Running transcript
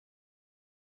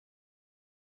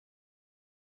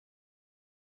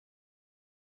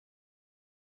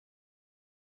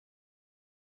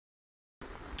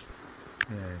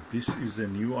This is a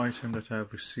new item that I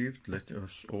have received. Let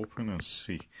us open and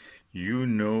see. You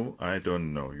know, I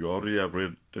don't know. You already have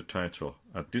read the title.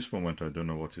 At this moment, I don't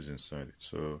know what is inside it.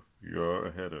 So you're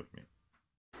ahead of me.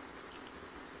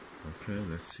 Okay,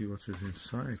 let's see what is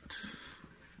inside.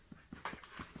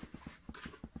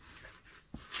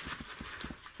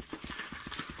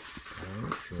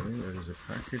 Okay, there is a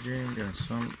packaging and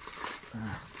some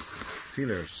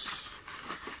fillers.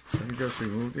 Let me just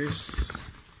remove this.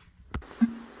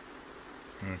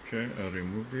 Okay, I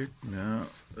removed it. Now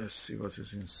let's see what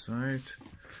is inside.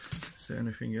 Is there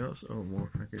anything else? Oh, more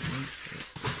packaging.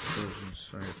 So it goes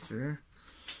inside there.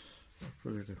 I'll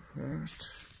put it apart.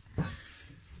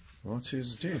 What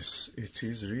is this? It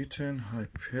is written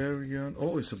Hyperion.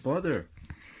 Oh, it's a Baader.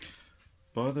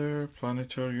 Baader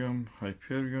Planetarium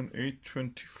Hyperion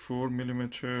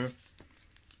 8-24mm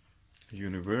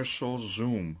Universal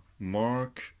Zoom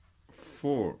Mark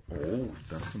 4. Oh,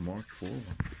 that's the Mark 4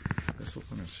 one. Let's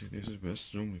open and see. This is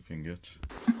best zoom we can get.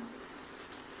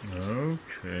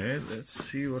 Okay, let's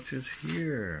see what is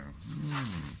here.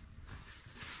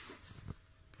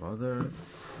 Baader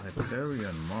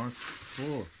Hyperion Mark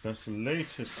 4. That's the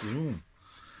latest zoom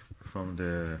from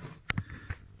the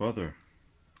Baader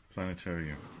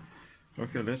Planetarium.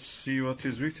 Okay, let's see what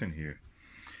is written here.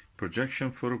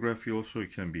 Projection photography also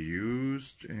can be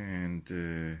used, and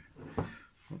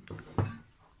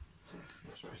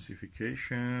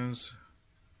specifications.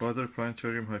 Baader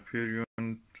Planetarium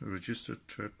Hyperion registered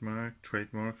trademark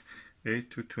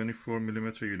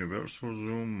 8-24mm universal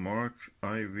zoom Mark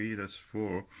IV, that's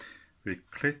 4, with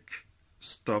click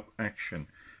stop action,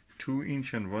 2"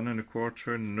 and 1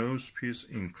 1/4 nose piece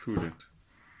included.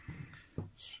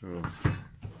 So,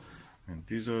 and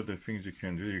these are the things you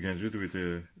can do. You can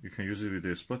use it with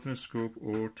a spotoscope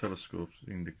or telescopes.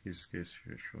 In this case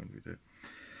here shown with the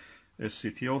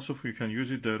SCT. Also, you can use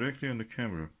it directly on the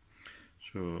camera.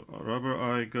 So rubber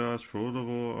eye guards,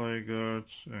 foldable eye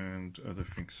guards, and other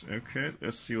things. Okay,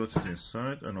 let's see what is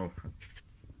inside and open.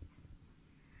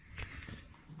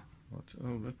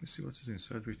 Oh, let me see what is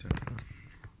inside written.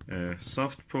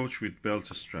 Soft pouch with belt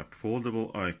strap,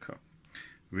 foldable eye cup,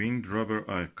 winged rubber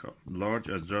eye cup, large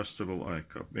adjustable eye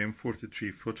cup,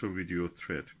 M43 photo video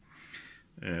thread,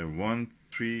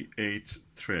 138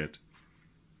 thread,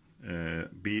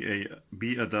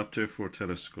 B adapter for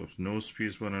telescopes, nose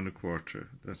piece 1 1/4,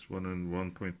 that's 1 and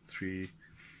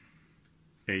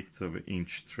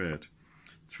 1.3/8 thread,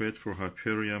 thread for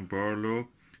Hyperion Barlow,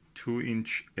 2"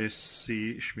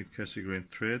 SC Schmidt-Cassegrain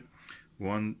thread,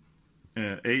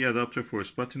 A adapter for a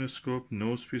spotoscope,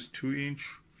 nose piece 2",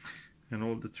 and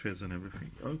all the threads and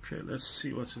everything. Okay, let's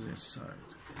see what is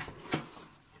inside.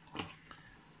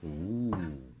 Ooh,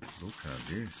 look at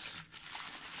this.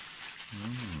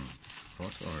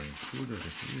 What are included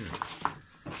here?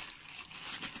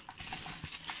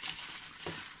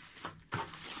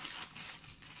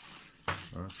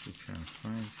 What we can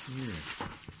find here.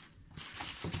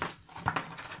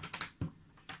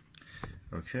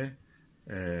 Okay,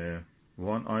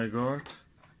 1 eye guard,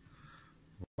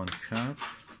 1 cap,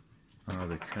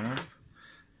 another cap,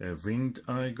 a winged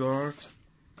eye guard,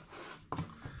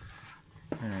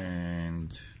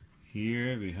 and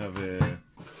here we have a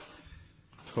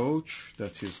pouch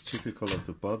that is typical of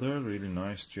the Baader, really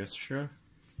nice gesture.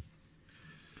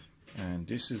 And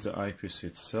this is the eyepiece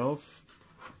itself.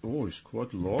 Oh, it's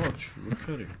quite large, look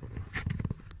at it.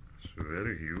 It's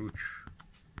very huge.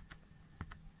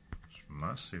 It's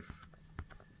massive.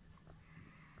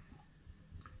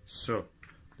 So,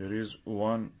 there is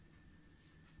 1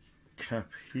 cap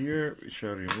here, which I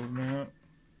remove now.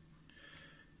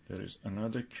 There is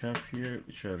another cap here,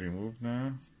 which I remove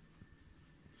now.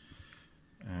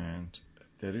 And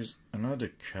there is another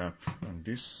cap on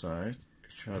this side,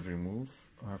 which I remove.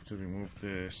 I have to remove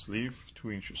the sleeve,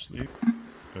 2" sleeve.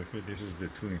 Okay, this is the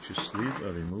 2" sleeve. I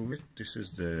remove it. This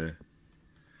is the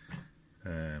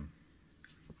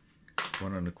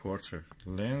 1 1/4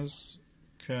 lens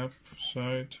cap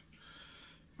side.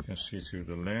 You can see through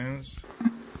the lens.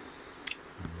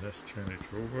 And let's turn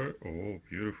it over. Oh,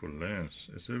 beautiful lens.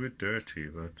 It's a bit dirty,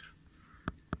 but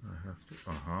I have to.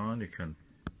 You can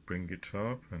bring it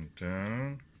up and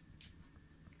down,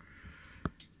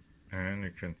 and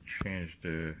you can change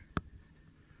the.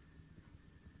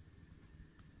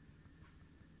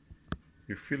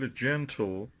 You feel a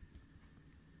gentle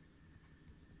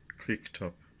click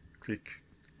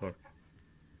up.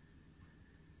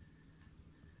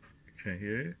 You can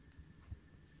hear it?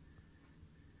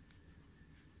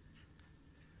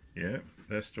 Yeah,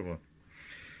 that's the one.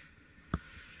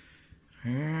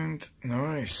 And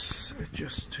nice. I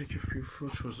just take a few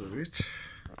photos of it.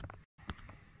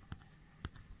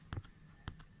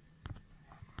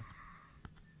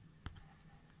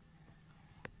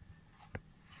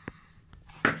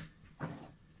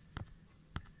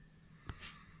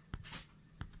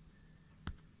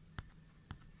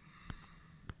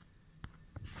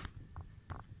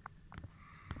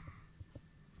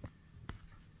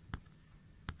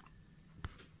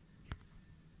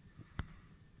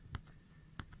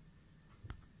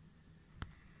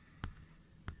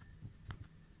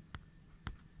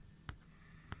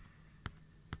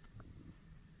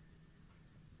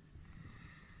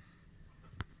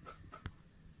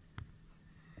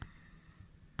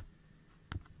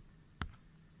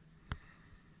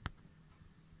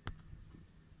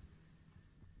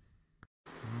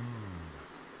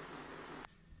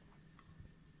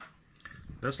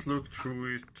 Let's look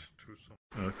through it to some.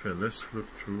 Okay, let's look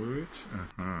through it.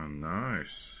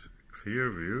 Nice,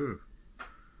 clear view.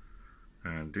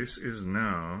 And this is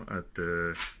now at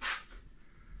the.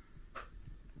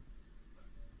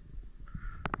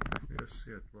 Let's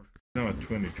see at what. Now at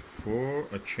 24.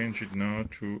 I change it now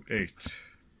to 8.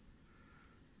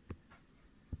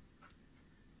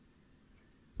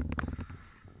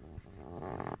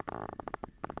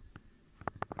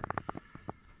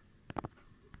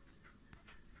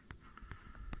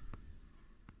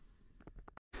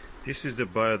 This is the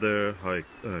Baader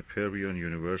Hyperion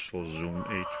Universal Zoom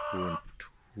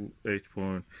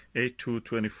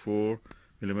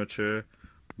 8-24mm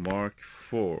Mark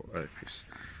IV eyepiece.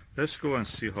 Let's go and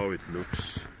see how it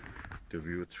looks, the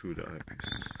view through the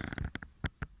eyepiece.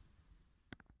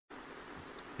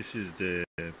 This is the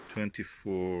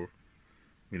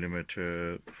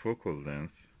 24mm focal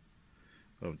length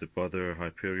of the Baader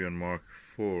Hyperion Mark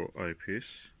IV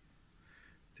eyepiece.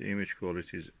 The image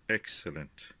quality is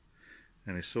excellent.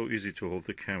 And it's so easy to hold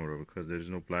the camera because there is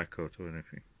no blackout or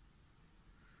anything.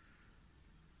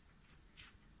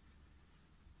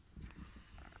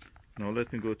 Now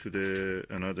let me go to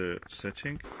another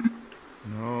setting.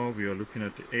 Now we are looking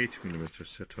at the 8mm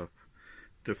setup.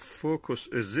 The focus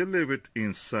is a little bit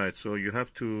inside, so you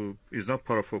have to, it's not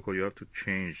parafocal, you have to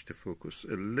change the focus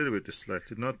a little bit,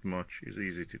 slightly, not much, it's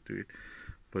easy to do it.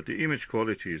 But the image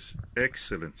quality is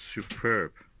excellent,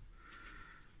 superb.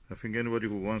 I think anybody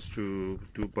who wants to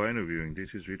do binoviewing,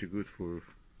 this is really good for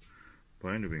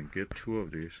binoviewing. Get 2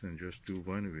 of these and just do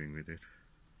binoviewing with it.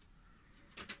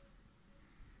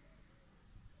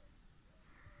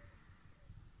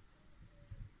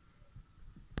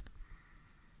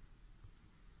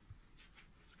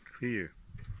 Clear.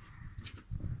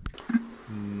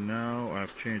 Now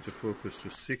I've changed the focus to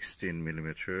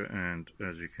 16mm, and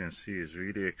as you can see, it's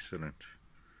really excellent.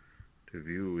 The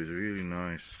view is really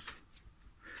nice.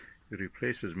 It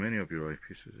replaces many of your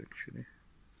eyepieces actually.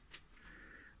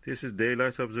 This is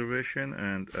daylight observation,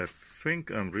 and I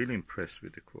think I'm really impressed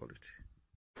with the quality.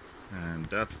 And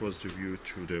that was the view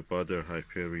through the Baader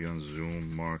Hyperion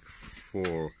Zoom Mark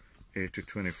IV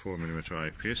 8-24mm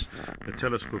eyepiece. The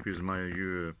telescope is my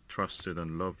trusted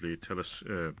and lovely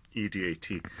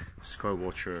ED80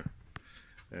 Skywatcher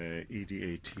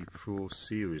ED80 Pro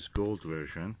Series Gold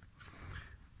version,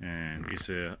 and it's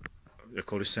they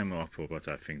call it semi-oppo, but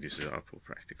I think this is oppo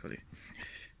practically.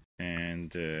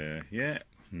 And yeah,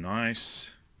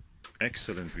 nice,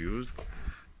 excellent views.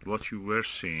 What you were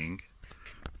seeing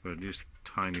were these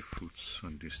tiny fruits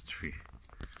on this tree.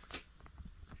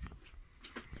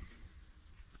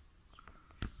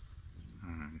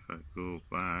 And if I go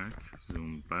back,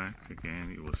 zoom back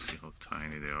again, you will see how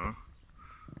tiny they are.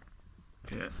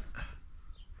 Yeah,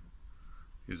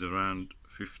 it's around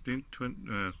 15,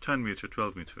 20, 10 meter,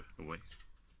 12 meter away.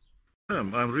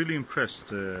 I'm really impressed.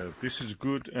 This is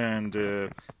good, and the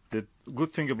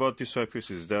good thing about this eyepiece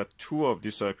is that 2 of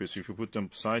these eyepieces, if you put them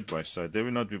side by side, they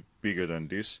will not be bigger than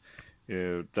this.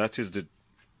 That is the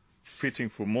fitting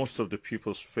for most of the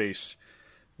people's face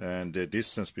and the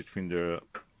distance between their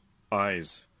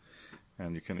eyes,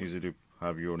 and you can easily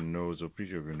have your nose or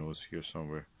bridge of your nose here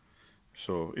somewhere,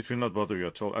 so it will not bother you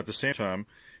at all. At the same time,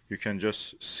 you can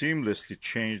just seamlessly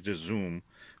change the zoom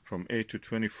from 8 to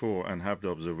 24 and have the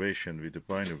observation with the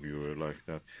binoviewer like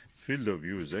that. Field of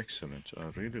view is excellent.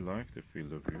 I really like the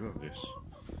field of view of this.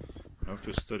 I have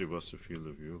to study what's the field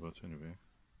of view, but anyway.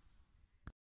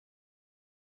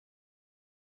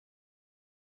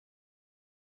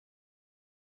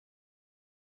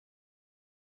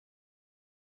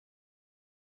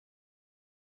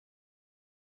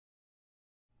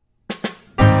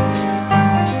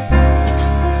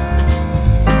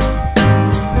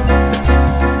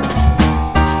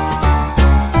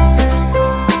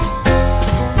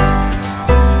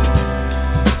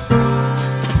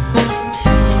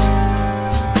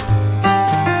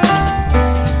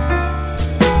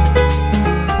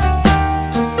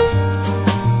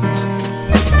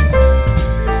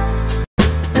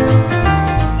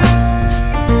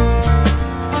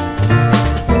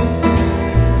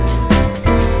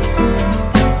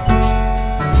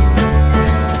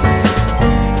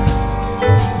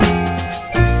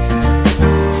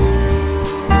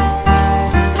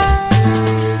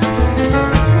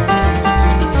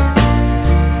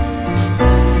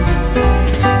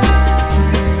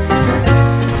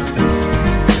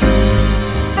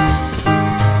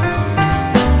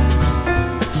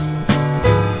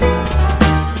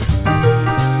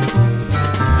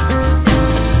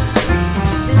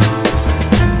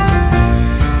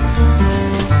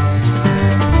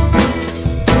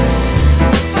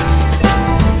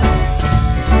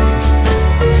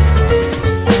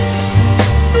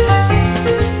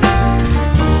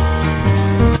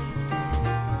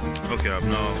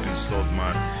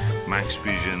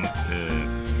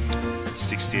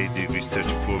 degree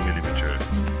 34mm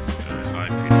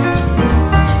eyepiece.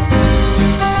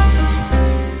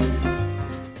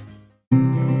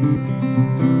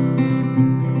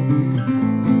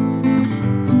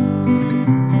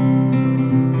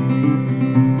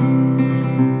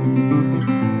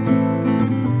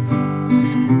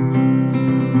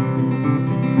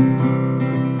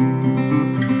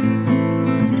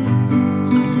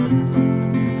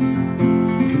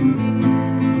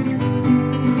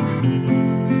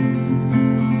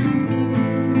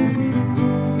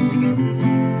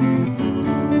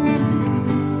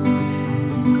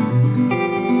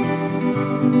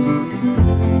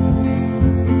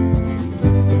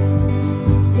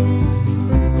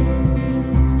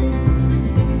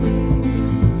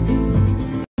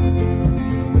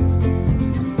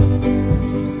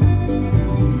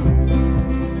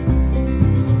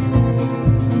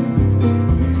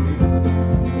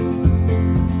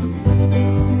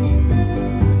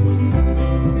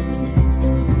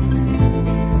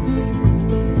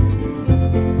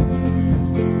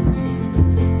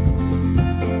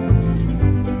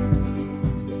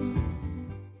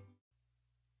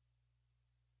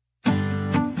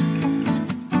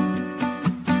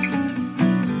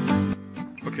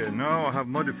 Okay, now I have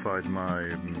modified my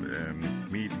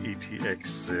Meade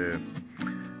ETX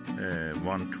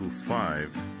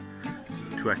 125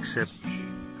 to accept.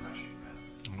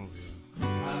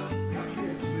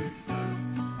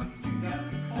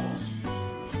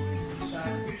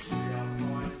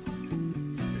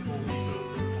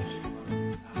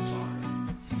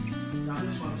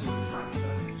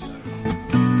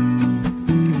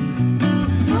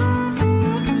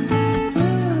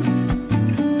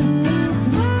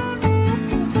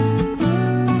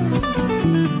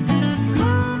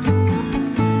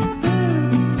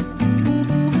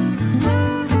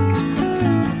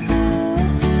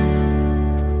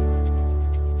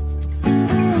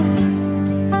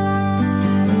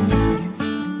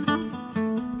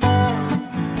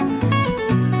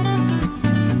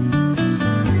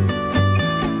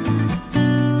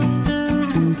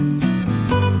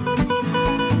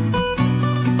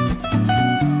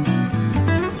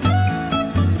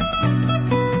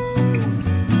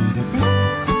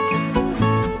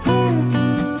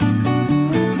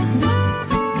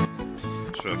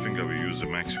 I think I will use the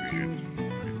max vision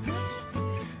with this.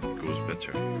 It goes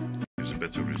better, gives a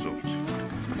better result.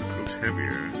 It looks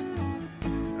heavier.